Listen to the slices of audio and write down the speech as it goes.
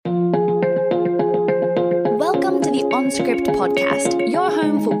the OnScript podcast, your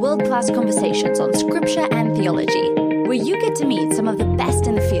home for world-class conversations on scripture and theology, where you get to meet some of the best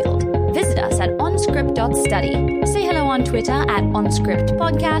in the field. Visit us at onscript.study, say hello on Twitter at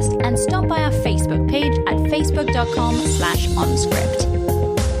OnScriptPodcast, and stop by our Facebook page at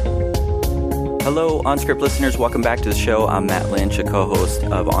facebook.com/OnScript. Hello, OnScript listeners. Welcome back to the show. I'm Matt Lynch, a co-host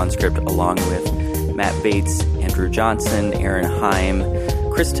of OnScript, along with Matt Bates, Andrew Johnson, Aaron Heim,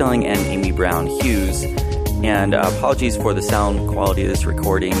 Chris Tilling, and Amy Brown Hughes. And apologies for the sound quality of this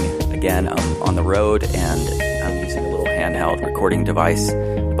recording. Again, I'm on the road, and I'm using a little handheld recording device,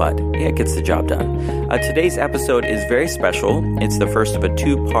 but yeah, it gets the job done. Today's episode is very special. It's the first of a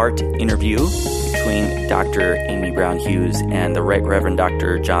two-part interview between Dr. Amy Brown Hughes and the Right Reverend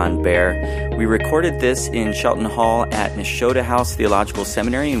Dr. John Behr. We recorded this in Shelton Hall at Nashotah House Theological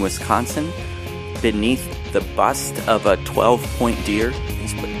Seminary in Wisconsin, beneath the bust of a 12-point deer.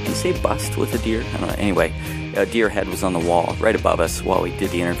 Did you say bust with a deer? I don't know. Anyway, a deer head was on the wall right above us while we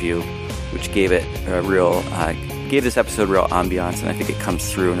did the interview, which gave it a real, gave this episode real ambiance, and I think it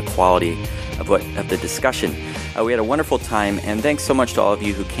comes through in the quality of the discussion. We had a wonderful time, and thanks so much to all of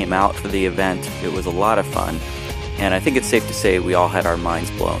you who came out for the event. It was a lot of fun, and I think it's safe to say we all had our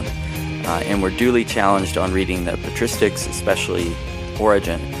minds blown. And we're duly challenged on reading the patristics, especially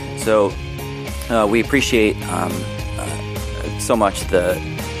Origen. So we appreciate so much the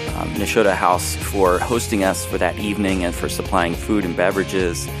Nashotah House for hosting us for that evening and for supplying food and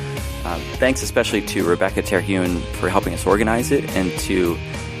beverages. Thanks especially to Rebecca Terhune for helping us organize it, and to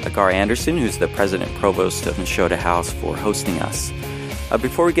Agar Anderson, who's the president and provost of Nashotah House, for hosting us.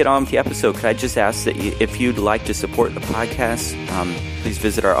 Before we get on with the episode, could I just ask that if you'd like to support the podcast, please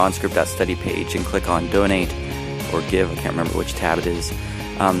visit our onscript.study page and click on Donate or Give. I can't remember which tab it is.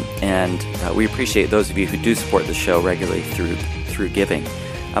 And we appreciate those of you who do support the show regularly through giving.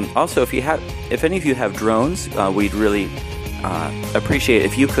 Also, if any of you have drones, we'd really appreciate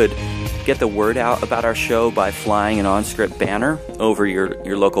if you could get the word out about our show by flying an OnScript banner over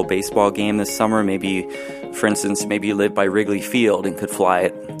your local baseball game this summer. Maybe, for instance, you live by Wrigley Field and could fly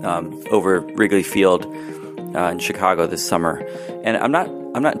it over Wrigley Field in Chicago this summer. And I'm not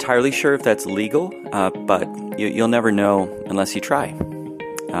entirely sure if that's legal, but you'll never know unless you try.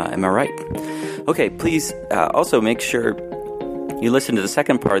 Am I right? Okay, please also make sure you listen to the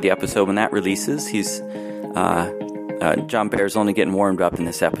second part of the episode when that releases. John Behr's only getting warmed up in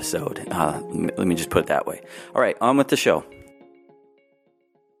this episode. Let me just put it that way. All right, on with the show.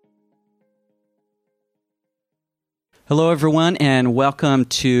 Hello, everyone, and welcome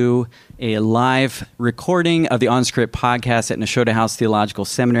to a live recording of the OnScript podcast at Nashotah House Theological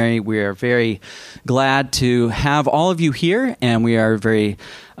Seminary. We are very glad to have all of you here, and we are very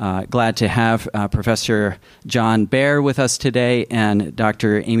glad to have Professor John Behr with us today, and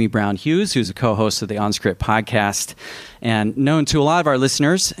Dr. Amy Brown Hughes, who's a co-host of the OnScript podcast and known to a lot of our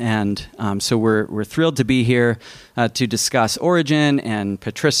listeners. And so we're thrilled to be here to discuss Origen and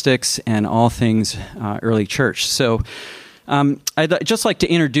patristics and all things early church. So I'd just like to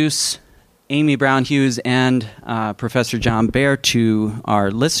introduce Amy Brown Hughes and Professor John Behr to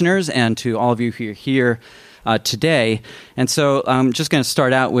our listeners and to all of you who are here today. And so I'm just going to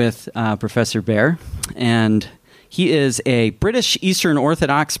start out with Professor Behr. And he is a British Eastern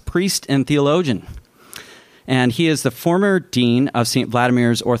Orthodox priest and theologian. And he is the former dean of St.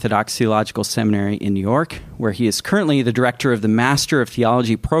 Vladimir's Orthodox Theological Seminary in New York, where he is currently the director of the Master of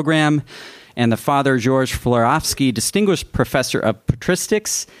Theology program and the Father George Florovsky Distinguished Professor of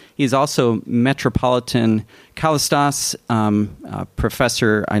Patristics. He's also Metropolitan Kallistos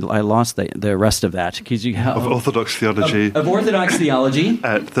Professor. I lost the rest of that. Of Orthodox Theology. Of Orthodox Theology.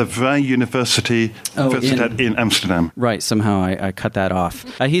 At the Vrije University in Amsterdam. Right, somehow I cut that off.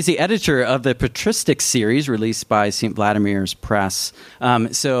 He's the editor of the Patristics series released by St. Vladimir's Press.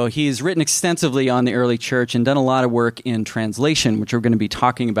 So he's written extensively on the early church and done a lot of work in translation, which we're going to be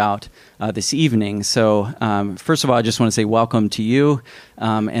talking about this evening. So first of all, I just want to say welcome to you,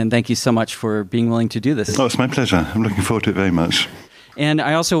 and thank you so much for being willing to do this. Oh, it's my pleasure. I'm looking forward to it very much. And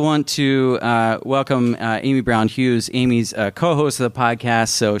I also want to welcome Amy Brown Hughes. Amy's co-host of the podcast,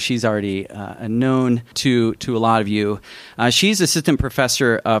 so she's already known to a lot of you. She's assistant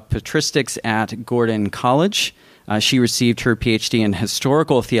professor of patristics at Gordon College. She received her PhD in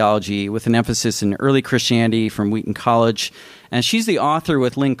historical theology with an emphasis in early Christianity from Wheaton College. And she's the author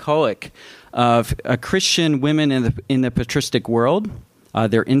with Lynn Cohick of Christian Women in the Patristic World,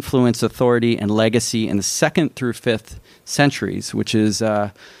 Their Influence, Authority, and Legacy in the 2nd through 5th centuries, which is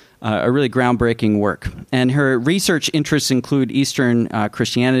a really groundbreaking work. And her research interests include Eastern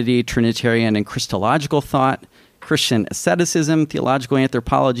Christianity, Trinitarian and Christological thought, Christian asceticism, theological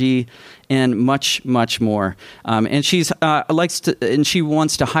anthropology, and much, much more. And she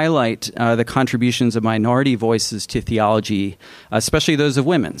wants to highlight the contributions of minority voices to theology, especially those of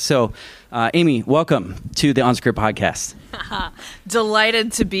women. So, Amy, welcome to the OnScript podcast.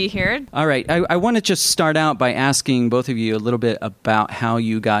 Delighted to be here. All right. I want to just start out by asking both of you a little bit about how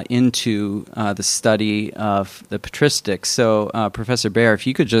you got into the study of the patristics. So, Professor Behr, if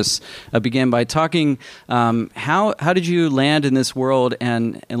you could just begin by talking, how did you land in this world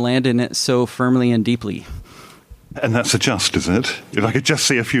and land in it so firmly and deeply? And that's a just, is it? If I could just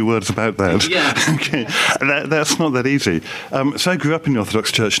say a few words about that. Yeah. Okay. That's not that easy. So I grew up in the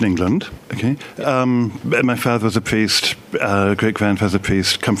Orthodox Church in England. Okay. My father was a priest, great-grandfather was a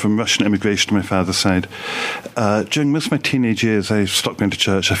priest, come from Russian immigration to my father's side. During most of my teenage years, I stopped going to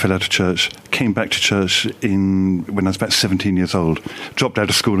church. I fell out of church. Came back to church when I was about 17 years old. Dropped out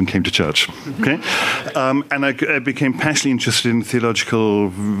of school and came to church. Okay. And I became passionately interested in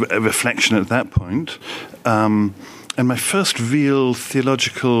theological reflection at that point. And my first real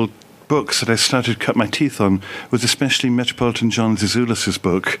theological books that I started to cut my teeth on was especially Metropolitan John Zizulis's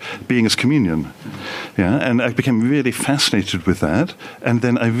book, Being as Communion. Yeah, and I became really fascinated with that. And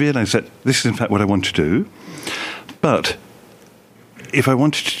then I realized that this is in fact what I want to do. But if I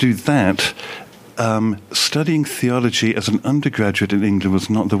wanted to do that, studying theology as an undergraduate in England was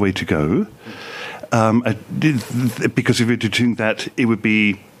not the way to go. Because if you're doing that, it would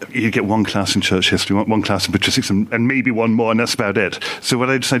be, you get one class in church history, one class in patristics, and maybe one more, and that's about it. So what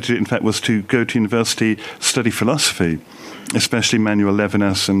I decided to do, in fact, was to go to university, study philosophy, especially Manuel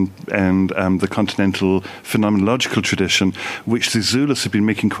Levinas and the continental phenomenological tradition, which Zizulis had been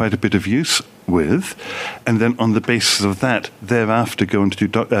making quite a bit of use with, and then on the basis of that, thereafter go on to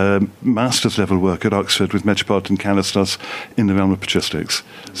do master's level work at Oxford with Metropolitan Callistos in the realm of patristics.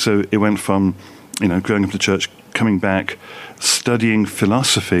 So it went from growing up in the church, coming back, studying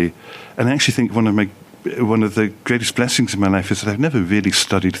philosophy, and I actually think one of the greatest blessings in my life is that I've never really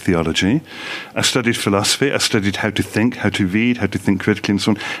studied theology. I studied philosophy, I studied how to think, how to read, how to think critically and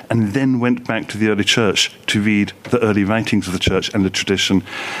so on, and then went back to the early church to read the early writings of the church and the tradition.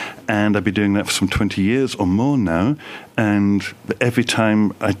 And I've been doing that for some 20 years or more now, and every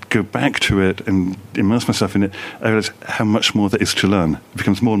time I go back to it and immerse myself in it, I realize how much more there is to learn. It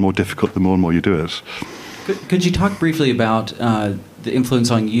becomes more and more difficult the more and more you do it. Could you talk briefly about the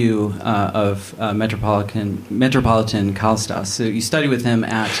influence on you of Metropolitan Callistos? So you studied with him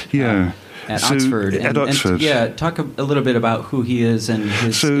at Oxford. At Oxford. And talk a little bit about who he is and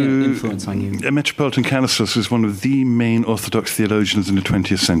his influence on you. Metropolitan Callistos was one of the main Orthodox theologians in the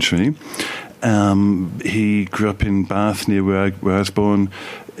 20th century. He grew up in Bath, near where I was born.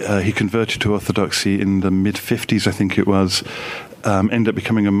 He converted to Orthodoxy in the mid-50s, I think it was. Ended up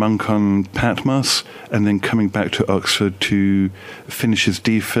becoming a monk on Patmos, and then coming back to Oxford to finish his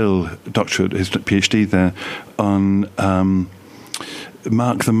D.Phil doctorate, his PhD there, on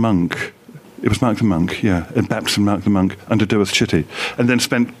Mark the Monk. It was Mark the Monk, and baptism Mark the Monk under Duas Chitty, and then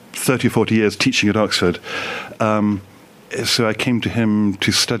spent 30 or 40 years teaching at Oxford. So I came to him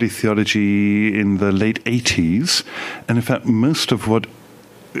to study theology in the late 80s, and in fact most of what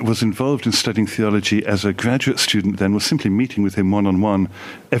was involved in studying theology as a graduate student then was simply meeting with him one-on-one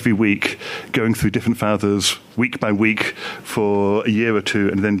every week, going through different fathers week by week for a year or two,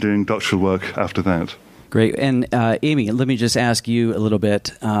 and then doing doctoral work after that. Great. And Amy, let me just ask you a little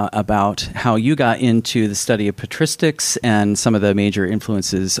bit about how you got into the study of patristics and some of the major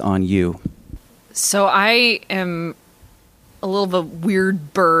influences on you. So I am a little of a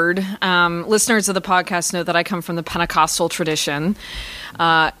weird bird. Listeners of the podcast know that I come from the Pentecostal tradition.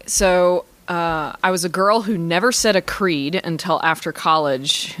 So I was a girl who never said a creed until after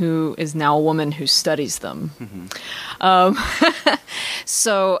college, who is now a woman who studies them. Mm-hmm.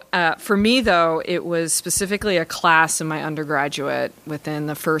 So for me, though, it was specifically a class in my undergraduate within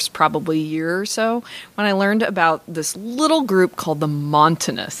the first probably year or so when I learned about this little group called the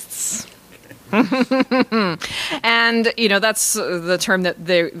Montanists. And, that's the term that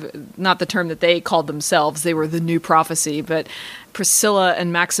not the term that they called themselves. They were the New Prophecy, but Priscilla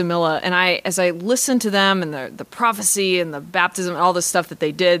and Maximilla. And as I listened to them and the prophecy and the baptism and all the stuff that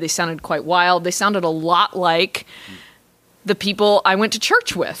they did, they sounded quite wild. They sounded a lot like the people I went to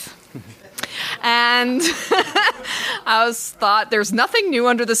church with. And I thought there's nothing new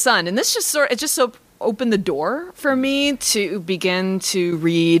under the sun. And this just opened the door for me to begin to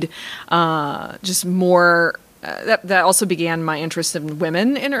read just more that also began my interest in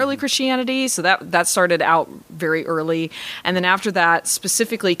women in early Christianity. So that started out very early. And then after that,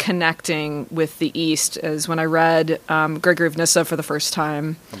 specifically connecting with the East is when I read Gregory of Nyssa for the first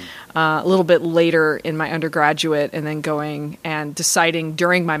time, a little bit later in my undergraduate, and then going and deciding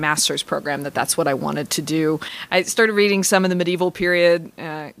during my master's program that that's what I wanted to do. I started reading some in the medieval period,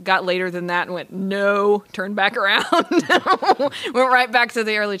 got later than that and went, no, turned back around, went right back to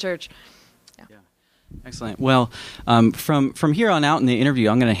the early church. Excellent. Well, from here on out in the interview,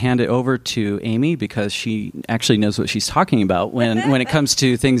 I'm going to hand it over to Amy because she actually knows what she's talking about when it comes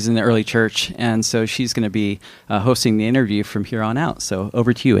to things in the early church. And so she's going to be hosting the interview from here on out. So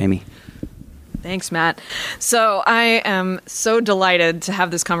over to you, Amy. Thanks, Matt. So I am so delighted to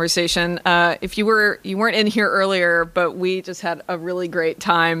have this conversation. If you weren't in here earlier, but we just had a really great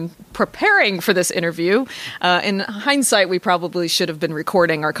time preparing for this interview. In hindsight, we probably should have been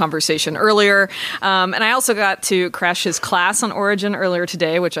recording our conversation earlier. And I also got to crash his class on Origen earlier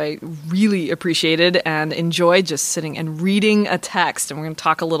today, which I really appreciated and enjoyed, just sitting and reading a text. And we're going to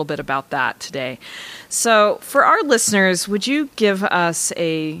talk a little bit about that today. So for our listeners, would you give us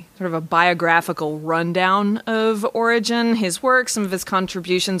a sort of a biographical rundown of Origen, his work, some of his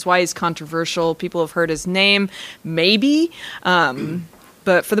contributions, why he's controversial? People have heard his name, maybe,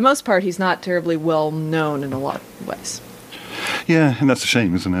 but for the most part, he's not terribly well known in a lot of ways. Yeah, and that's a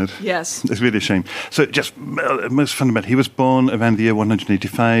shame, isn't it? Yes. It's really a shame. So just most fundamental, he was born around the year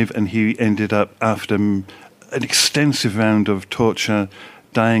 185, and he ended up, after an extensive round of torture,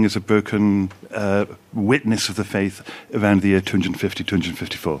 dying as a broken witness of the faith around the year 250,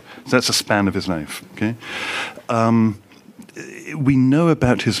 254. So that's a span of his life. Okay, we know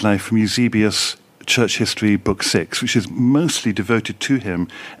about his life from Eusebius' Church History, Book 6, which is mostly devoted to him,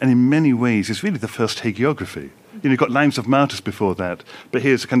 and in many ways is really the first hagiography. You've got Lives of Martyrs before that, but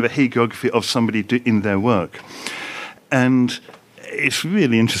here's a kind of a hagiography of somebody in their work. And it's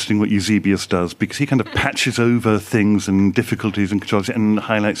really interesting what Eusebius does, because he kind of patches over things and difficulties and controls it and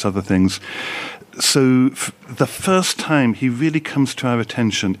highlights other things. So the first time he really comes to our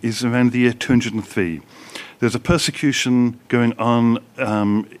attention is around the year 203. There's a persecution going on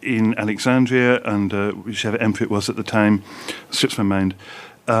in Alexandria under whichever emperor it was at the time, slips my mind,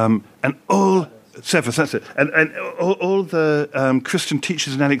 and all Severus, that's it, and all the Christian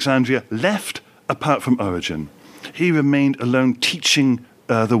teachers in Alexandria left, apart from Origen. He remained alone, teaching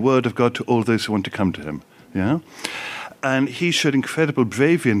the word of God to all those who want to come to him. Yeah, and he showed incredible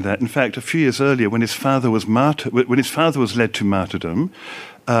bravery in that. In fact, a few years earlier, when his father was led to martyrdom,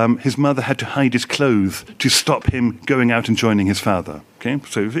 his mother had to hide his clothes to stop him going out and joining his father. Okay,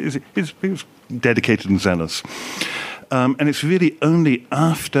 so he was dedicated and zealous. And it's really only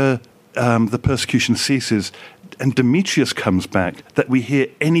after the persecution ceases and Demetrius comes back that we hear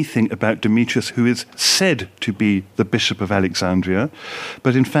anything about Demetrius, who is said to be the Bishop of Alexandria.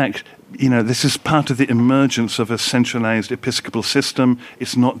 But in fact, this is part of the emergence of a centralized episcopal system.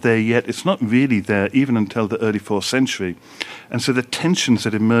 It's not there yet. It's not really there even until the early 4th century. And so the tensions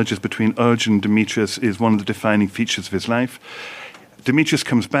that emerges between Origen and Demetrius is one of the defining features of his life. Demetrius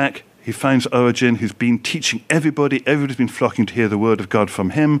comes back. He finds Origen, who's been teaching everybody. Everybody's been flocking to hear the word of God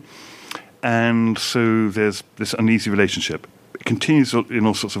from him. And so there's this uneasy relationship. It continues in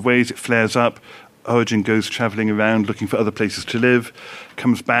all sorts of ways. It flares up. Origen goes traveling around looking for other places to live,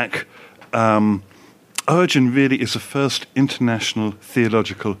 comes back. Origen really is the first international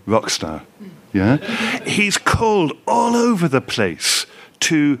theological rock star. Yeah? He's called all over the place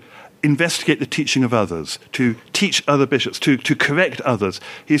to investigate the teaching of others, to teach other bishops, to correct others.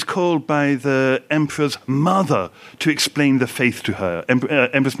 He's called by the emperor's mother to explain the faith to her,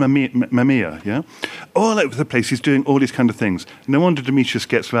 Empress Mamaea, yeah? All over the place, he's doing all these kind of things. No wonder Demetrius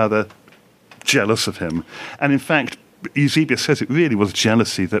gets rather jealous of him. And in fact, Eusebius says it really was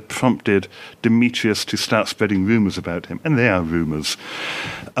jealousy that prompted Demetrius to start spreading rumors about him. And they are rumors.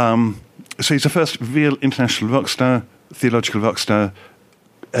 So he's the first real international rock star, theological rock star,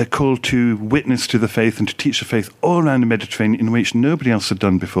 called to witness to the faith and to teach the faith all around the Mediterranean in which nobody else had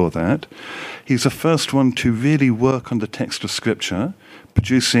done before that. He's the first one to really work on the text of Scripture,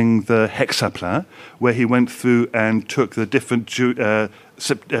 producing the hexapla, where he went through and took the different the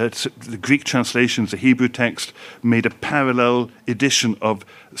Greek translations, the Hebrew text, made a parallel edition of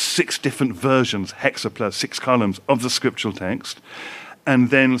 6 different versions, hexapla, 6 columns of the scriptural text,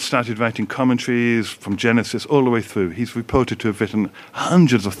 and then started writing commentaries from Genesis all the way through. He's reported to have written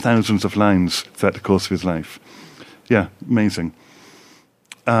hundreds of thousands of lines throughout the course of his life. Yeah, amazing.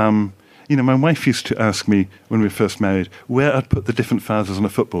 My wife used to ask me when we were first married where I'd put the different fathers on a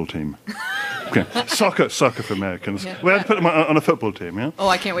football team. Okay. Soccer for Americans. Yeah. Well, I'd put them on a football team, yeah? Oh,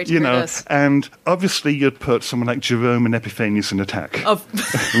 I can't wait to hear this. And obviously you'd put someone like Jerome and Epiphanius in attack. Oh.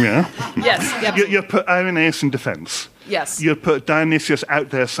 Yeah? Yes. You'd put Irenaeus in defense. Yes. You'd put Dionysius out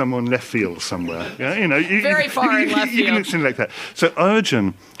there somewhere in left field somewhere. Yeah? Very far in left You can field. do something like that. So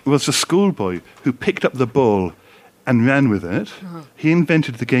Origen was a schoolboy who picked up the ball and ran with it. Uh-huh. He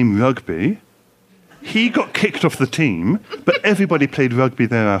invented the game rugby. He got kicked off the team, but everybody played rugby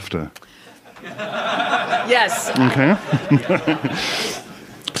thereafter. Yes. Okay.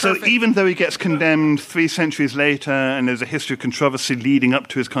 So even though he gets condemned 3 centuries later, and there's a history of controversy leading up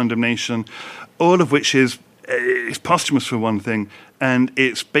to his condemnation, all of which is posthumous for one thing, and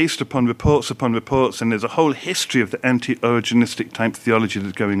it's based upon reports, and there's a whole history of the anti-Origenistic type theology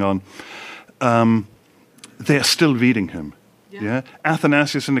that's going on. They are still reading him. Yeah.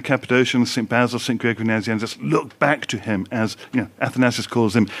 Athanasius and the Cappadocians, St. Basil, St. Gregory Nazianzus look back to him as, Athanasius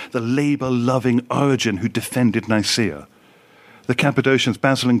calls him the labour-loving Origen who defended Nicaea. The Cappadocians,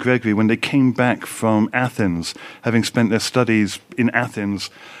 Basil and Gregory, when they came back from Athens, having spent their studies in Athens,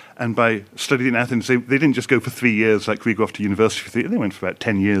 and by studying in Athens, they didn't just go for 3 years like we go off to university for 3 years. They went for about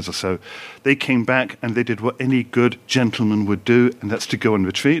 10 years or so. They came back and they did what any good gentleman would do, and that's to go on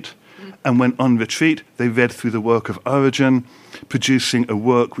retreat. And when on retreat, they read through the work of Origen, producing a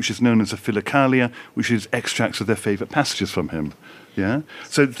work which is known as a Philokalia, which is extracts of their favourite passages from him. Yeah?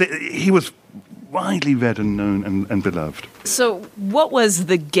 So he was widely read and known and beloved. So what was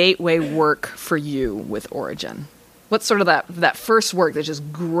the gateway work for you with Origen? What's sort of that first work that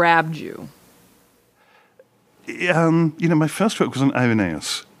just grabbed you? My first work was on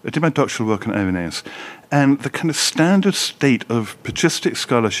Irenaeus. I did my doctoral work on Irenaeus. And the kind of standard state of patristic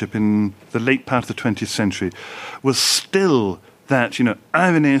scholarship in the late part of the 20th century was still that,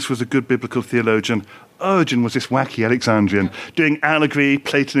 Irenaeus was a good biblical theologian. Origen was this wacky Alexandrian, doing allegory,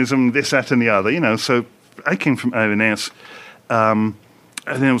 Platonism, this, that, and the other, So I came from Irenaeus, and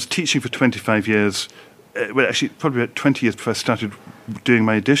then I was teaching for 25 years, actually probably about 20 years before I started doing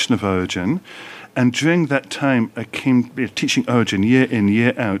my edition of Origen. And during that time, I came teaching Origen year in,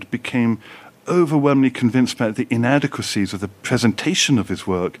 year out, became overwhelmingly convinced about the inadequacies of the presentation of his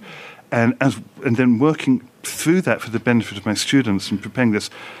work, and then working through that for the benefit of my students and preparing this,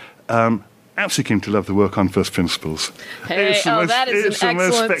 absolutely came to love the work on first principles. Hey, that is it's the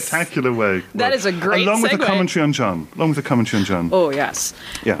most spectacular way. That is a great along with segue. the commentary on John. Oh, yes.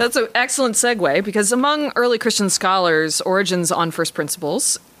 Yeah. That's an excellent segue, because among early Christian scholars, Origen's On First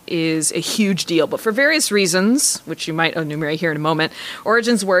Principles is a huge deal. But for various reasons, which you might enumerate here in a moment,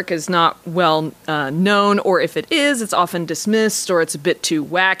 Origen's work is not well known, or if it is, it's often dismissed, or it's a bit too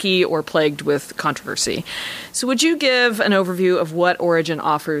wacky or plagued with controversy. So would you give an overview of what Origen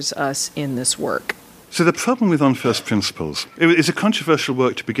offers us in this work? So the problem with On First Principles, it's a controversial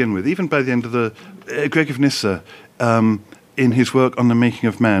work to begin with. Even by the end of the Greg of Nyssa, in his work on the making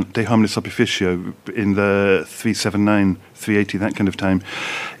of man, De Hominis Ob Officio, in the 379, 380, that kind of time,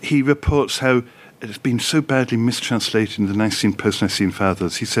 he reports how it's been so badly mistranslated in the Nicene, post-Nicene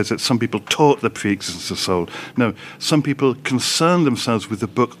fathers. He says that some people taught the pre-existence of soul. No, some people concern themselves with the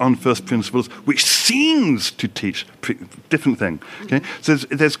book On First Principles, which seems to teach different thing. Okay? So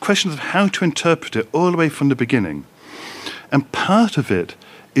there's questions of how to interpret it all the way from the beginning. And part of it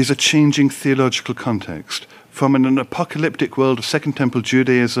is a changing theological context, from an apocalyptic world of Second Temple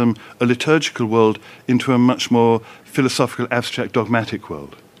Judaism, a liturgical world, into a much more philosophical, abstract, dogmatic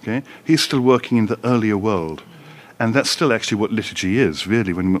world. Okay? He's still working in the earlier world. And that's still actually what liturgy is,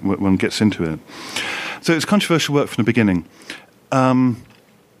 really, when one gets into it. So it's controversial work from the beginning. The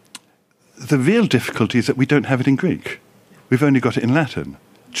real difficulty is that we don't have it in Greek. We've only got it in Latin,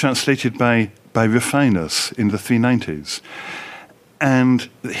 translated by Rufinus in the 390s. And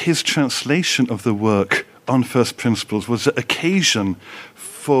his translation of the work On First Principles was the occasion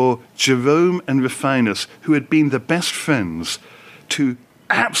for Jerome and Rufinus, who had been the best friends, to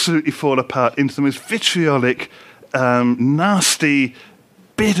absolutely fall apart into the most vitriolic, nasty,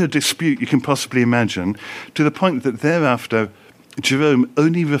 bitter dispute you can possibly imagine, to the point that thereafter Jerome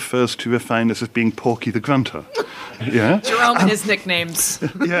only refers to Rufinus as being Porky the Grunter. Yeah? Jerome and his nicknames.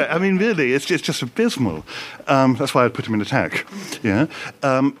 Yeah, I mean, really, it's just abysmal. That's why I'd put him in attack. Yeah.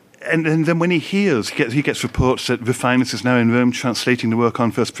 And then when he hears, he gets reports that Rufinus is now in Rome translating the work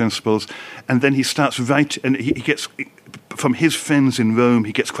On First Principles, and then he starts writing, and he gets, from his friends in Rome,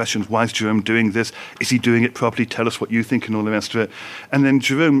 he gets questions, why is Jerome doing this? Is he doing it properly? Tell us what you think, and all the rest of it. And then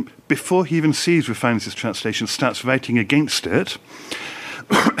Jerome, before he even sees Rufinus' translation, starts writing against it,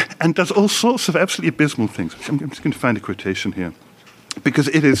 and does all sorts of absolutely abysmal things. I'm just going to find a quotation here, because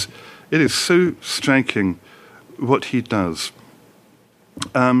it is so striking what he does.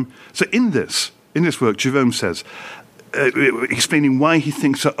 So in this work, Jerome says, explaining why he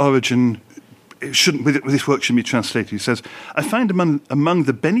thinks that Origen this work shouldn't be translated. He says, I find among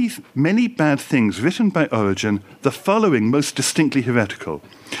the many bad things written by Origen, the following most distinctly heretical.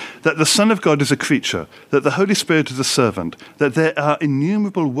 That the Son of God is a creature, that the Holy Spirit is a servant, that there are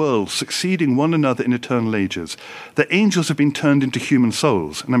innumerable worlds succeeding one another in eternal ages, that angels have been turned into human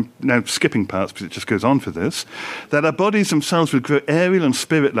souls, and I'm now skipping parts because it just goes on for this, that our bodies themselves will grow aerial and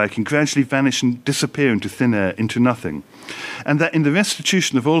spirit-like and gradually vanish and disappear into thin air, into nothing, and that in the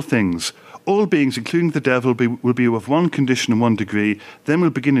restitution of all things, all beings, including the devil, will be of one condition and one degree. Then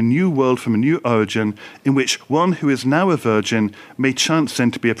will begin a new world from a new origin, in which one who is now a virgin may chance then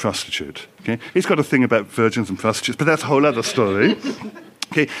to be a prostitute. Okay? He's got a thing about virgins and prostitutes, but that's a whole other story.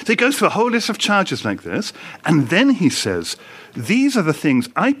 Okay, so he goes through a whole list of charges like this, and then he says, these are the things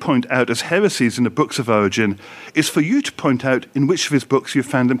I point out as heresies in the books of Origen, is for you to point out in which of his books you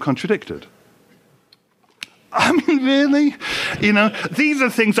found them contradicted. I mean, really? These are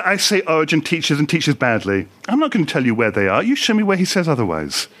things that I say Origen teaches and teaches badly. I'm not going to tell you where they are. You show me where he says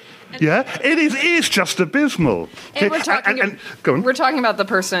otherwise. Yeah? It is just abysmal. And we're talking about the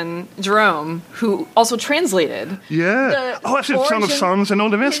person, Jerome, who also translated. Yeah. That's the Song of Songs and all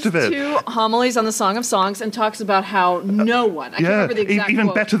the rest of it. 2 homilies on the Song of Songs and talks about how no one, I can't remember the exact even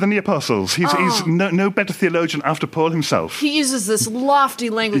quote. Better than the apostles. He's no better theologian after Paul himself. He uses this lofty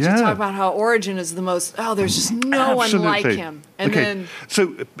language to talk about how Origen is the most, there's just no one like him. And then... So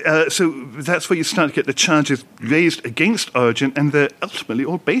that's where you start to get the charges raised against Origen, and they're ultimately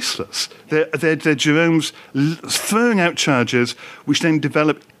all baseless. They're Jerome's throwing out charges which then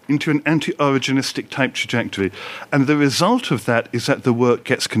develop into an anti-Origenistic type trajectory. And the result of that is that the work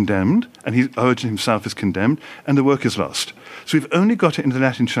gets condemned, and Origen himself is condemned, and the work is lost. So we've only got it in the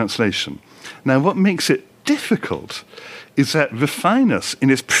Latin translation. Now, what makes it difficult is that Rufinus, in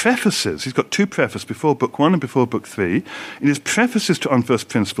his prefaces, he's got 2 prefaces, before Book 1 and before Book 3, in his prefaces to On First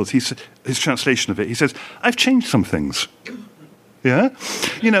Principles, his translation of it, he says, I've changed some things. Yeah?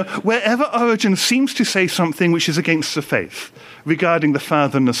 Wherever Origen seems to say something which is against the faith regarding the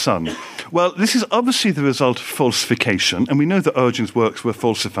Father and the Son, well, this is obviously the result of falsification, and we know that Origen's works were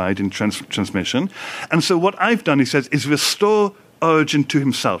falsified in transmission. And so what I've done, he says, is restore Origen to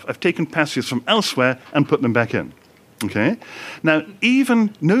himself. I've taken passages from elsewhere and put them back in. Okay? Now,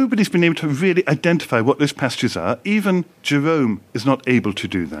 even nobody's been able to really identify what those passages are. Even Jerome is not able to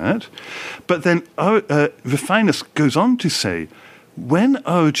do that. But then Rufinus goes on to say, when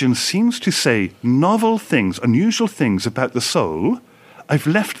Origen seems to say novel things, unusual things about the soul, I've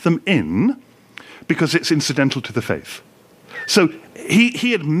left them in because it's incidental to the faith. So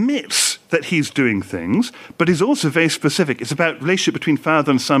he admits that he's doing things, but he's also very specific. It's about relationship between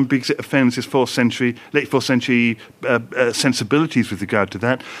Father and Son because it offends his late 4th century sensibilities with regard to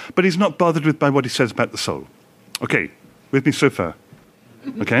that, but he's not bothered by what he says about the soul. Okay, with me so far?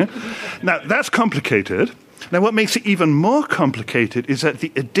 Okay? Now, that's complicated. Now, what makes it even more complicated is that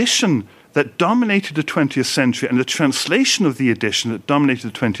the edition that dominated the 20th century and the translation of the edition that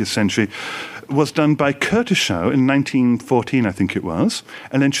dominated the 20th century was done by Curtishow in 1914, I think it was,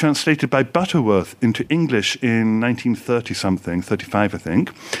 and then translated by Butterworth into English in 1930-something, 35, I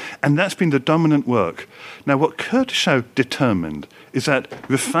think, and that's been the dominant work. Now, what Curtishow determined is that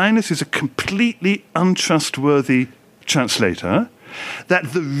Rufinus is a completely untrustworthy translator,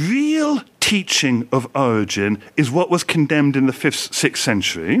 that the real teaching of Origen is what was condemned in the 5th, 6th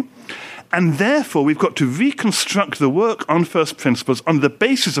century, and therefore we've got to reconstruct the work on First Principles on the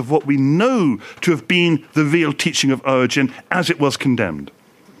basis of what we know to have been the real teaching of Origen as it was condemned.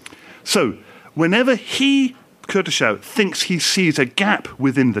 So, whenever Curtishow, thinks he sees a gap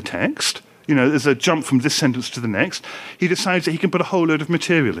within the text, there's a jump from this sentence to the next, he decides that he can put a whole load of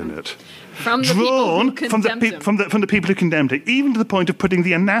material in it. From the drawn people who condemned him. From the people who condemned it, even to the point of putting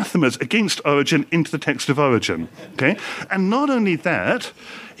the anathemas against Origen into the text of Origen. Okay? And not only that,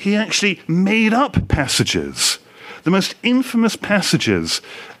 he actually made up passages. The most infamous passages,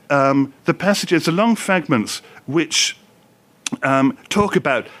 the long fragments which talk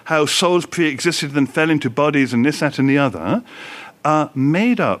about how souls pre-existed and fell into bodies and this, that, and the other, are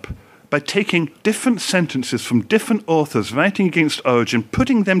made up by taking different sentences from different authors writing against Origen,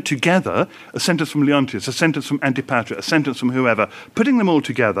 putting them together, a sentence from Leontius, a sentence from Antipater, a sentence from whoever, putting them all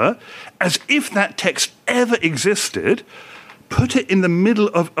together as if that text ever existed, put it in the middle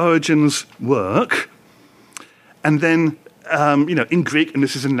of Origen's work, and then, in Greek, and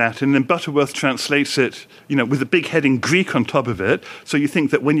this is in Latin, and then Butterworth translates it, with a big heading Greek on top of it, so you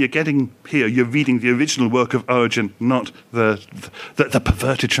think that when you're getting here, you're reading the original work of Origen, not the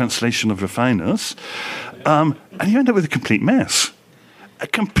perverted translation of Rufinus, and you end up with a complete mess. a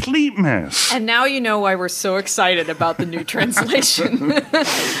complete mess. And now you know why we're so excited about the new translation.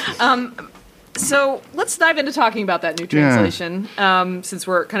 So let's dive into talking about that new translation, since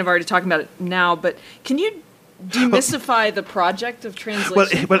we're kind of already talking about it now. But can you demystify the project of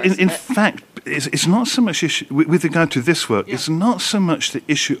translation? Well, in fact, it's not so much issue with regard to this work. It's not so much the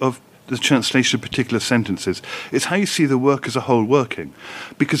issue of the translation of particular sentences. It's how you see the work as a whole working.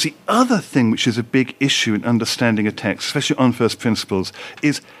 Because the other thing which is a big issue in understanding a text, especially on first principles,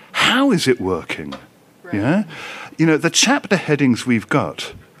 is how is it working? Right. Yeah, the chapter headings we've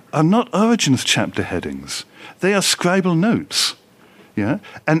got are not Origen's chapter headings. They are scribal notes. Yeah,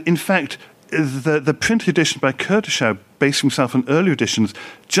 and in fact, the print edition by Curtishow, basing himself on earlier editions,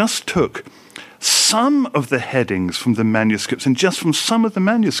 just took some of the headings from the manuscripts, and just from some of the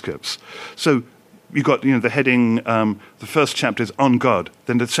manuscripts. So you got, the heading, the first chapter is on God,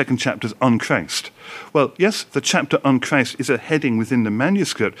 then the second chapter is on Christ. Well, yes, the chapter on Christ is a heading within the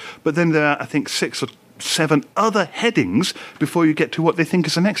manuscript, but then there are, I think, 6 or 7 other headings before you get to what they think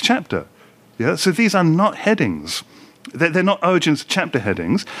is the next chapter. Yeah, so these are not headings. They're not Origen's chapter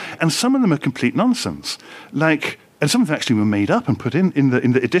headings, and some of them are complete nonsense. And some of them actually were made up and put in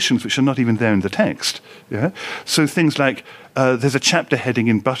the editions which are not even there in the text. Yeah, so things like there's a chapter heading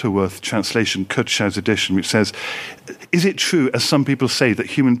in Butterworth translation, Curtishow's edition, which says, "Is it true, as some people say, that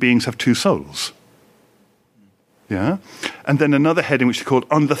human beings have 2 souls?" Yeah, and then another heading which is called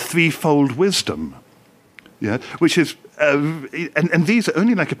 "On the Threefold Wisdom." Yeah, which is and these are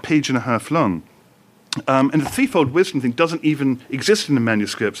only like a page and a half long. And the threefold wisdom thing doesn't even exist in the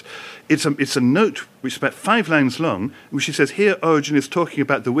manuscripts. It's a note which is about 5 lines long, which he says, here Origen is talking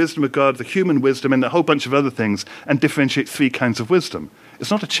about the wisdom of God, the human wisdom, and a whole bunch of other things, and differentiate 3 kinds of wisdom. It's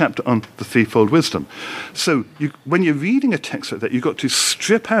not a chapter on the threefold wisdom. So when you're reading a text like that, you've got to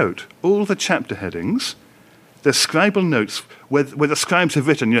strip out all the chapter headings, the scribal notes where the scribes have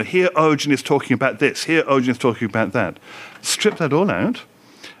written, here Origen is talking about this, here Origen is talking about that. Strip that all out,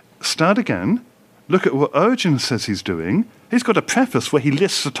 start again, look at what Origen says he's doing. He's got a preface where he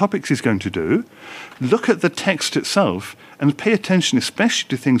lists the topics he's going to do. Look at the text itself and pay attention especially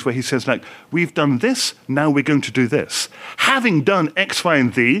to things where he says, like, we've done this, now we're going to do this. Having done X, Y,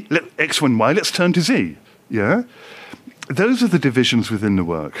 and Z, X, Y, and Y, let's turn to Z. Yeah? Those are the divisions within the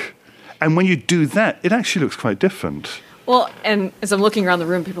work. And when you do that, it actually looks quite different. Well, and as I'm looking around the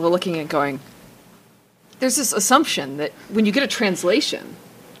room, people are looking at going, there's this assumption that when you get a translation,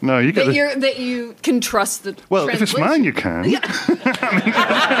 no, you get that you can trust the well, translation. If it's mine, you can. Yeah.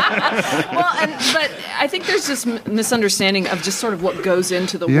 But I think there's this misunderstanding of just sort of what goes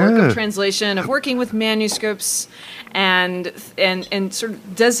into the work of translation, of working with manuscripts, and sort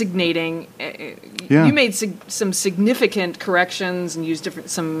of designating. You made some significant corrections and used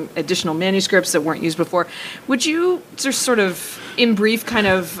some additional manuscripts that weren't used before. Would you just sort of, in brief, kind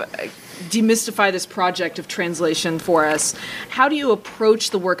of demystify this project of translation for us? How do you approach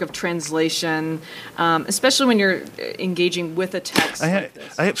the work of translation, especially when you're engaging with a text like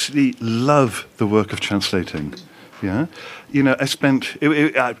this? I absolutely love the work of translating. Yeah, I spent.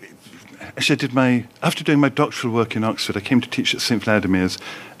 After doing my doctoral work in Oxford, I came to teach at St. Vladimir's,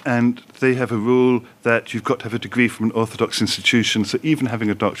 and they have a rule that you've got to have a degree from an orthodox institution, so even having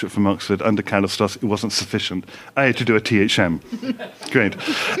a doctorate from Oxford under Kallistos, it wasn't sufficient. I had to do a THM. Great.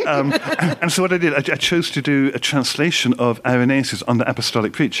 And so what I did, I chose to do a translation of Irenaeus' On the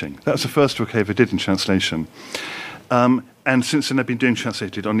Apostolic Preaching. That was the first book I ever did in translation. And since then I've been doing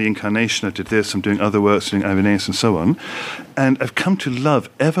translated on the Incarnation. I did this, I'm doing other works, doing Irenaeus and so on. And I've come to love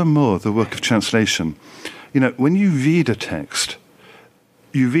ever more the work of translation. When you read a text,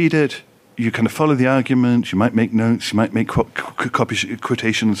 you read it, you kind of follow the argument, you might make notes, you might make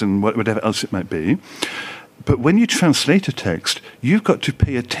quotations and whatever else it might be. But when you translate a text, you've got to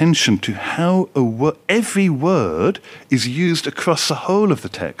pay attention to how every word is used across the whole of the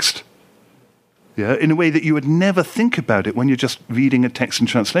text. Yeah, in a way that you would never think about it when you're just reading a text in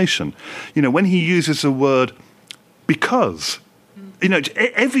translation. When he uses the word because,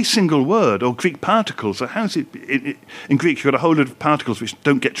 every single word, or Greek particles, or how's it in Greek? You've got a whole lot of particles which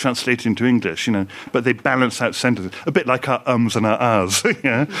don't get translated into English, but they balance out sentences, a bit like our ums and our ahs,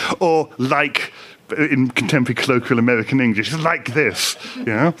 yeah, or like in contemporary colloquial American English, like this,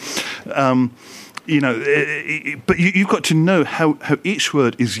 yeah. But you've got to know how each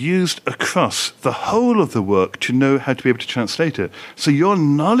word is used across the whole of the work to know how to be able to translate it. So your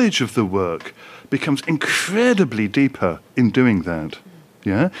knowledge of the work becomes incredibly deeper in doing that.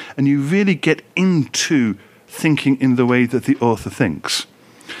 Yeah? And you really get into thinking in the way that the author thinks.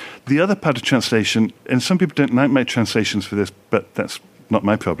 The other part of translation, and some people don't like my translations for this, but that's not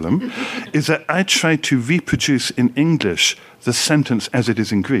my problem, is that I try to reproduce in English the sentence as it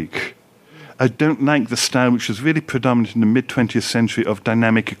is in Greek. I don't like the style which was really predominant in the mid-20th century of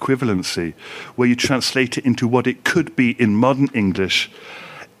dynamic equivalency, where you translate it into what it could be in modern English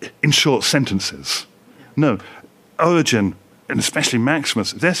in short sentences. No, Origen, and especially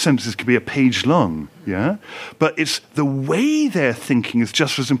Maximus, their sentences could be a page long, yeah? But it's the way they're thinking is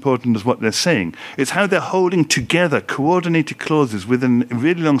just as important as what they're saying. It's how they're holding together coordinated clauses within a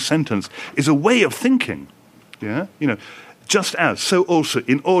really long sentence is a way of thinking, yeah? Just as, so also,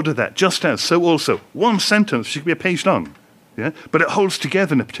 in order that, just as, so also. One sentence should be a page long, yeah? But it holds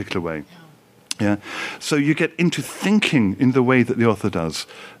together in a particular way, yeah? So you get into thinking in the way that the author does,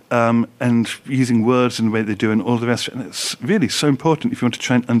 and using words in the way they do and all the rest. And it's really so important if you want to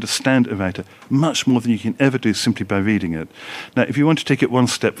try and understand a writer, much more than you can ever do simply by reading it. Now, if you want to take it one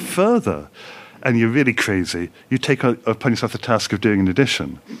step further, and you're really crazy, you take upon yourself the task of doing an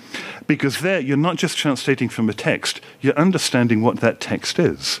edition. Because there, you're not just translating from a text, you're understanding what that text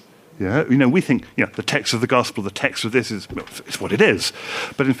is. Yeah, we think, the text of the gospel, the text of this it's what it is.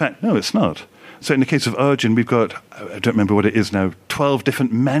 But in fact, no, it's not. So in the case of Origen, we've got, I don't remember what it is now, 12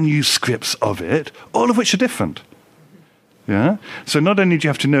 different manuscripts of it, all of which are different. Yeah? So not only do you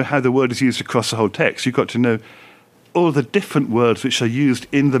have to know how the word is used across the whole text, you've got to know all the different words which are used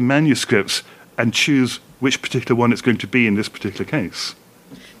in the manuscripts and choose which particular one it's going to be in this particular case.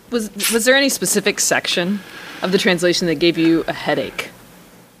 Was there any specific section of the translation that gave you a headache?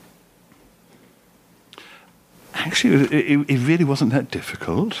 Actually, it really wasn't that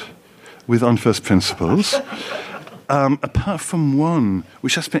difficult with On First Principles, apart from one,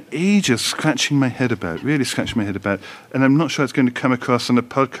 which I spent ages scratching my head about, and I'm not sure it's going to come across on a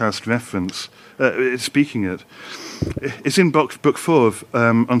podcast reference, speaking it. It's in book 4 of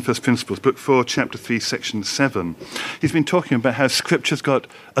On First Principles, book 4, chapter 3, section 7. He's been talking about how Scripture's got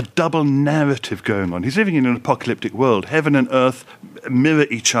a double narrative going on. He's living in an apocalyptic world. Heaven and earth mirror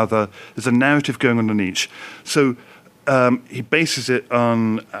each other. There's a narrative going on each. So he bases it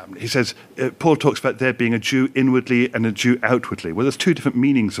on, he says, Paul talks about there being a Jew inwardly and a Jew outwardly. Well, there's two different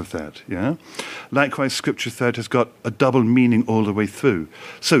meanings of that, yeah? Likewise, Scripture third has got a double meaning all the way through.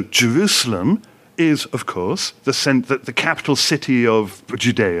 So Jerusalem is, of course, the capital city of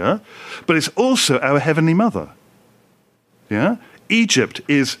Judea, but it's also our heavenly mother, yeah? Egypt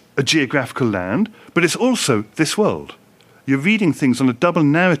is a geographical land, but it's also this world. You're reading things on a double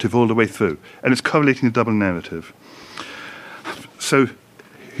narrative all the way through, and it's correlating a double narrative. So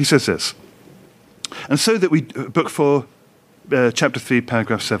he says this, and so that we, book 4, chapter 3,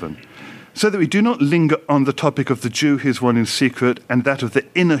 paragraph 7, so that we do not linger on the topic of the Jew who is one in secret and that of the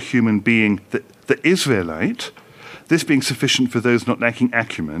inner human being, the Israelite, this being sufficient for those not lacking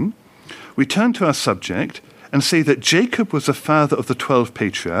acumen, we turn to our subject and say that Jacob was the father of the 12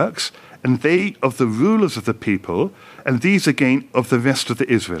 patriarchs, and they of the rulers of the people, and these again of the rest of the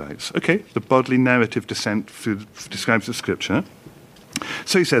Israelites. Okay, the bodily narrative descent describes the Scripture.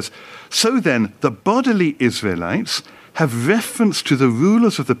 So he says, so then the bodily Israelites have reference to the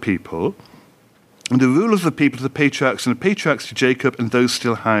rulers of the people, and the rulers of the people to the patriarchs, and the patriarchs to Jacob, and those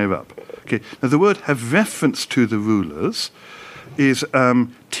still higher up. Okay, now the word have reference to the rulers is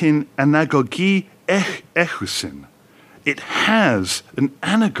tin anagogi echusin. It has an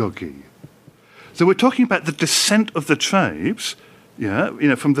anagogy. So we're talking about the descent of the tribes,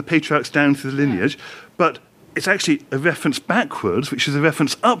 from the patriarchs down through the lineage, but it's actually a reference backwards, which is a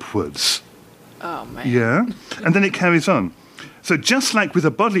reference upwards. Oh, man. Yeah, and then it carries on. So just like with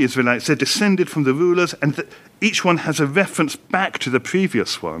the bodily Israelites, they're descended from the rulers, and each one has a reference back to the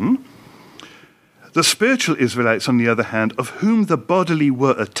previous one. The spiritual Israelites, on the other hand, of whom the bodily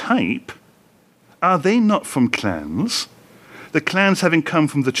were a type, are they not from clans? The clans having come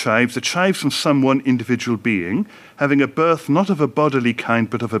from the tribes from some one individual being, having a birth not of a bodily kind,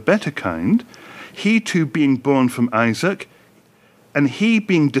 but of a better kind, he too being born from Isaac, and he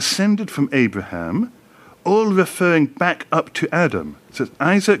being descended from Abraham, all referring back up to Adam. So it's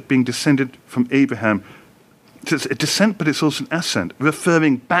Isaac being descended from Abraham. So it's a descent, but it's also an ascent,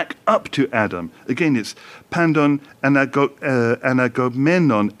 referring back up to Adam. Again, it's pandon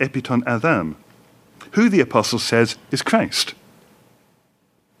anagomenon epiton Adam, who the apostle says is Christ.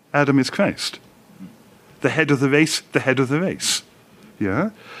 Adam is Christ. The head of the race, the head of the race.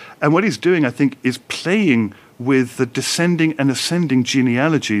 Yeah? And what he's doing, I think, is playing with the descending and ascending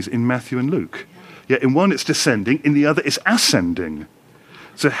genealogies in Matthew and Luke. Yeah, in one it's descending, in the other it's ascending.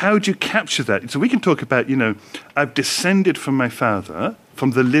 So how do you capture that? So we can talk about, I've descended from my father,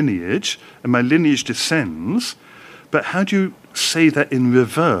 from the lineage, and my lineage descends, but how do you say that in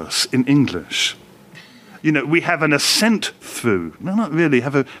reverse in English? We have an ascent through. No, not really.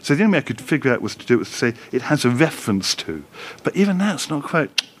 So the only way I could figure out was to say it has a reference to. But even that's not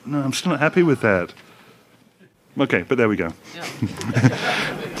quite. No, I'm still not happy with that. Okay, but there we go.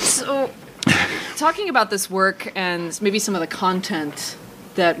 Yeah. So, talking about this work and maybe some of the content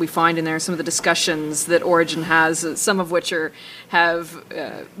that we find in there, some of the discussions that Origen has, some of which have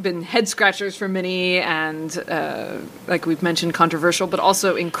been head scratchers for many and, like we've mentioned, controversial, but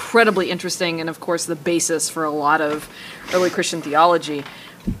also incredibly interesting and, of course, the basis for a lot of early Christian theology.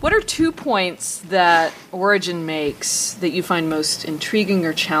 What are 2 points that Origen makes that you find most intriguing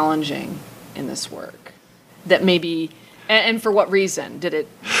or challenging in this work? That maybe, and for what reason did it?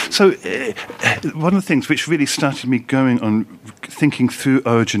 So one of the things which really started me going on thinking through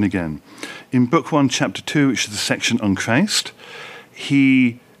Origen again, in Book 1, Chapter 2, which is the section on Christ,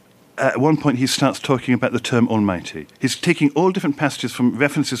 at one point he starts talking about the term Almighty. He's taking all different passages from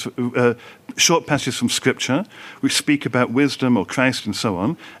references, short passages from Scripture, which speak about wisdom or Christ and so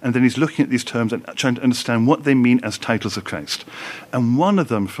on, and then he's looking at these terms and trying to understand what they mean as titles of Christ. And one of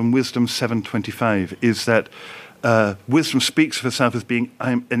them from Wisdom 7:25 is that wisdom speaks of herself as being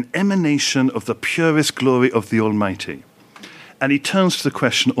an emanation of the purest glory of the Almighty. And he turns to the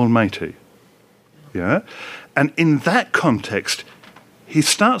question Almighty. Yeah? And in that context, he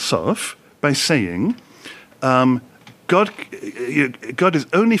starts off by saying, God is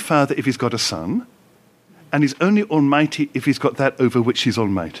only Father if he's got a Son, and he's only Almighty if he's got that over which he's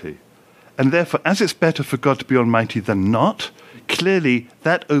Almighty. And therefore, as it's better for God to be Almighty than not, clearly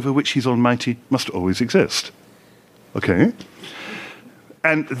that over which he's Almighty must always exist. Okay?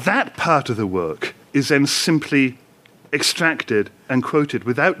 And that part of the work is then simply extracted and quoted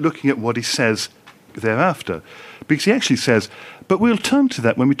without looking at what he says thereafter. Because he actually says, but we'll turn to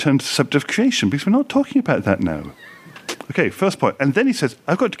that when we turn to the subject of creation, because we're not talking about that now. Okay, first point. And then he says,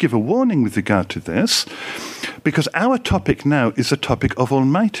 I've got to give a warning with regard to this, because our topic now is the topic of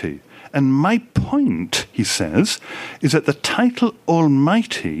Almighty. And my point, he says, is that the title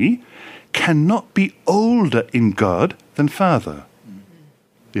Almighty cannot be older in God than Father.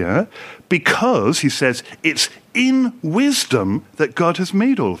 Yeah? Because, he says, it's in wisdom that God has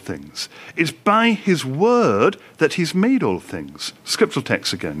made all things. It's by his word that he's made all things. Scriptural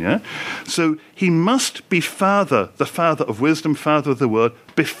text again, yeah? So he must be Father, the Father of wisdom, Father of the word,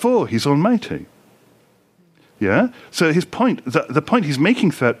 before he's Almighty. Yeah? So his point, the point he's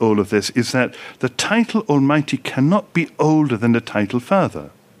making throughout all of this is that the title Almighty cannot be older than the title Father.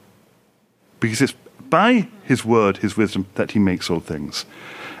 Because it's by his word, his wisdom, that he makes all things.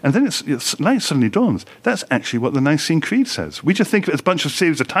 And then light suddenly dawns. That's actually what the Nicene Creed says. We just think of it as a bunch of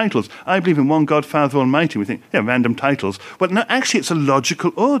series of titles. I believe in one God, Father Almighty. We think, yeah, random titles. Well, no, actually it's a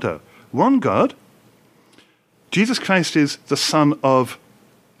logical order. One God. Jesus Christ is the Son of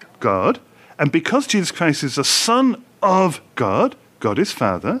God. And because Jesus Christ is the Son of God, God is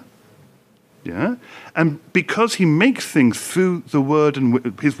Father. Yeah? And because he makes things through the word,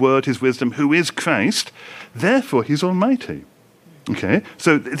 his wisdom, who is Christ, therefore he's Almighty. Okay?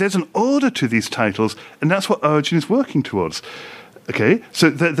 So there's an order to these titles, and that's what Origen is working towards. Okay? So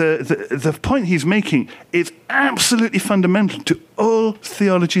the point he's making is absolutely fundamental to all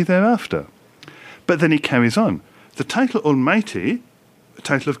theology thereafter. But then he carries on. The title Almighty, the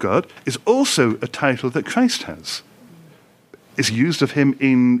title of God, is also a title that Christ has. It's used of him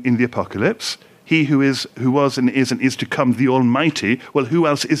in the Apocalypse. He who was and is to come, the Almighty. Well, who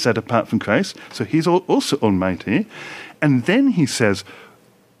else is that apart from Christ? So he's also Almighty. And then he says,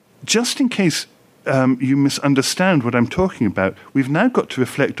 just in case you misunderstand what I'm talking about, we've now got to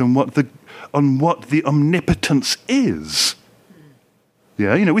reflect on what the omnipotence is.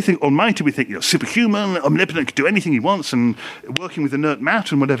 Yeah, we think Almighty, we think superhuman, omnipotent, can do anything he wants, and working with inert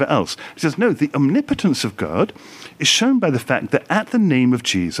matter and whatever else. He says, no, the omnipotence of God is shown by the fact that at the name of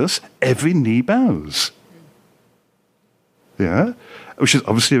Jesus, every knee bows. Yeah, which is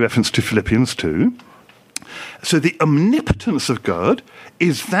obviously a reference to Philippians 2. So the omnipotence of God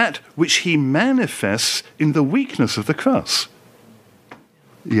is that which he manifests in the weakness of the cross.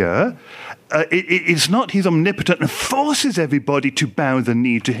 Yeah. It's not he's omnipotent and forces everybody to bow the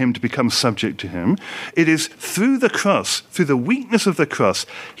knee to him, to become subject to him. It is through the cross, through the weakness of the cross,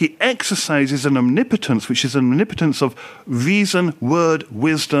 he exercises an omnipotence, which is an omnipotence of reason, word,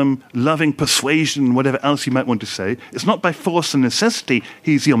 wisdom, loving persuasion, whatever else you might want to say. It's not by force and necessity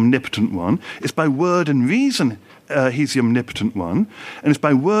he's the omnipotent one. It's by word and reason he's the omnipotent one. And it's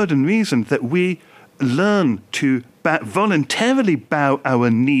by word and reason that we learn to voluntarily bow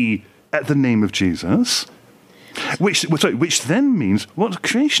our knee at the name of Jesus, which then means, what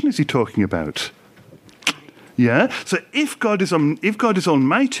creation is he talking about? Yeah? So if God is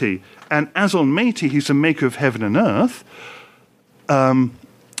almighty, and as almighty he's the maker of heaven and earth,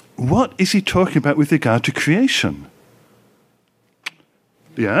 what is he talking about with regard to creation?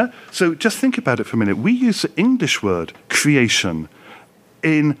 Yeah? So just think about it for a minute. We use the English word creation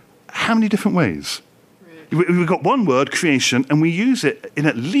in how many different ways? We've got one word, creation, and we use it in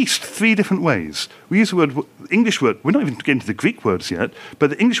at least 3 different ways. We use the English word, we're not even getting to the Greek words yet, but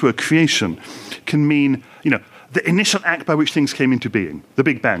the English word creation can mean, the initial act by which things came into being, the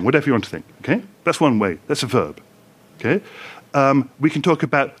Big Bang, whatever you want to think, okay? That's one way. That's a verb, okay? We can talk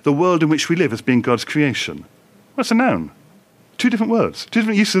about the world in which we live as being God's creation. What's a noun? 2 different words, 2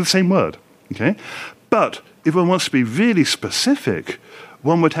 different uses of the same word, okay? But if one wants to be really specific,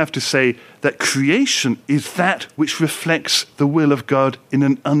 one would have to say that creation is that which reflects the will of God in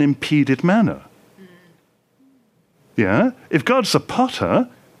an unimpeded manner. Yeah? If God's the potter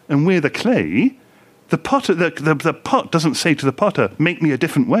and we're the clay, the pot doesn't say to the potter, make me a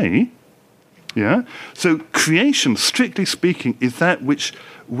different way. Yeah? So creation, strictly speaking, is that which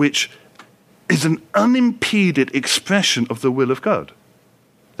is an unimpeded expression of the will of God.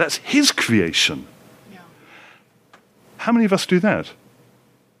 That's his creation. Yeah. How many of us do that?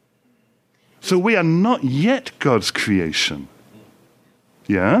 So we are not yet God's creation.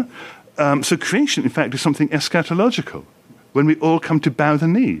 Yeah? So creation, in fact, is something eschatological, when we all come to bow the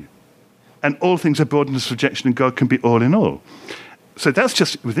knee, and all things are brought into subjection, and God can be all in all. So that's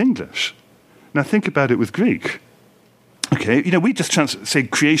just with English. Now think about it with Greek. Okay, we just say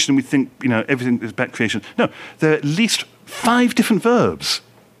creation, and we think, everything is about creation. No, there are at least 5 different verbs.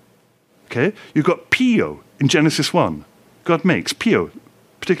 Okay? You've got pio in Genesis 1. God makes, pio,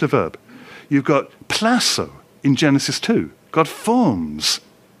 particular verb. You've got plaso in Genesis 2. God forms.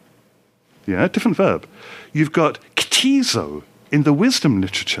 Yeah, different verb. You've got ktizo in the wisdom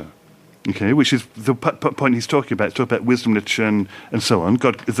literature, okay, which is the point he's talking about. He's talking about wisdom literature and so on.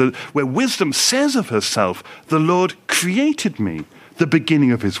 Where wisdom says of herself, the Lord created me, the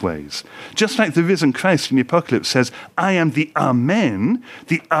beginning of his ways. Just like the risen Christ in the Apocalypse says, I am the Amen,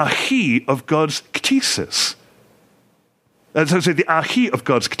 the Archi of God's ktisis. So the archi of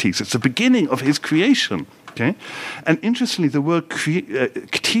God's ktisis, the beginning of his creation. Okay? And interestingly, the word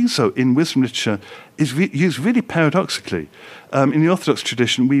ktizo in wisdom literature is used really paradoxically. In the Orthodox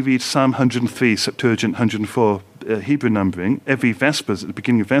tradition, we read Psalm 103, Septuagint 104, Hebrew numbering, every Vespers, at the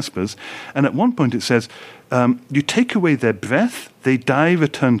beginning of Vespers. And at one point it says, you take away their breath, they die,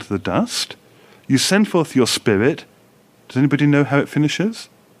 return to the dust. You send forth your spirit. Does anybody know how it finishes?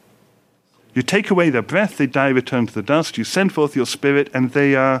 You take away their breath, they die, return to the dust. You send forth your spirit, and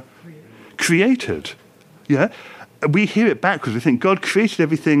they are created. Yeah? We hear it backwards. We think God created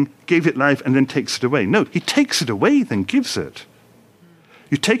everything, gave it life, and then takes it away. No, he takes it away, then gives it.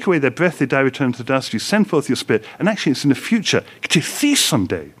 You take away their breath, they die, return to the dust. You send forth your spirit. And actually, it's in the future.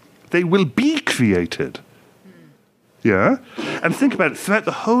 Someday, they will be created. Yeah? And think about it. Throughout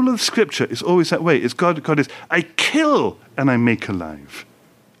the whole of Scripture, it's always that way. It's God is, I kill and I make alive.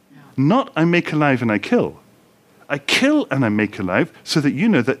 Not I make alive and I kill. I kill and I make alive so that you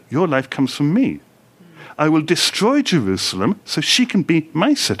know that your life comes from me. I will destroy Jerusalem so she can be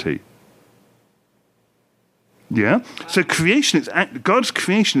my city. Yeah? So God's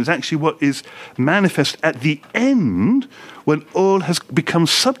creation is actually what is manifest at the end when all has become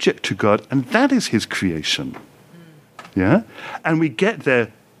subject to God, and that is his creation. Yeah? And we get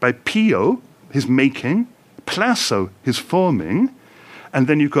there by pio, his making, plaso, his forming, and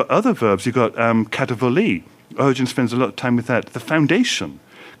then you've got other verbs. You've got katavoli. Origen spends a lot of time with that. The foundation.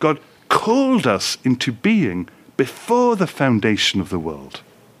 God called us into being before the foundation of the world.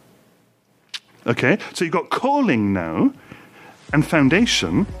 Okay? So you've got calling now and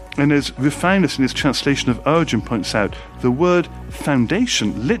foundation. And as Rufinus in his translation of Origen points out, the word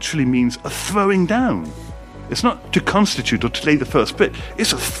foundation literally means a throwing down. It's not to constitute or to lay the first bit.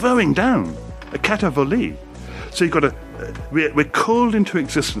 It's a throwing down. A katavoli. So you've got we're called into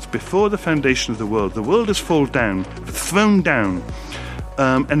existence before the foundation of the world. The world is thrown down,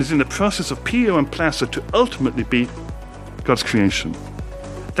 and is in the process of pio and placer to ultimately be God's creation.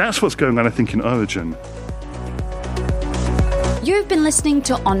 That's what's going on, I think, in Origen. You've been listening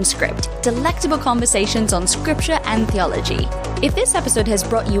to On Script, delectable conversations on scripture and theology. If this episode has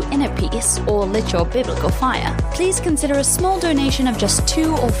brought you inner peace or lit your biblical fire, please consider a small donation of just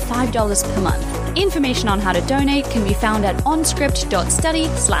 $2 or $5 per month. Information on how to donate can be found at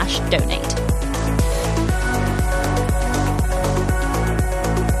onscript.study/donate.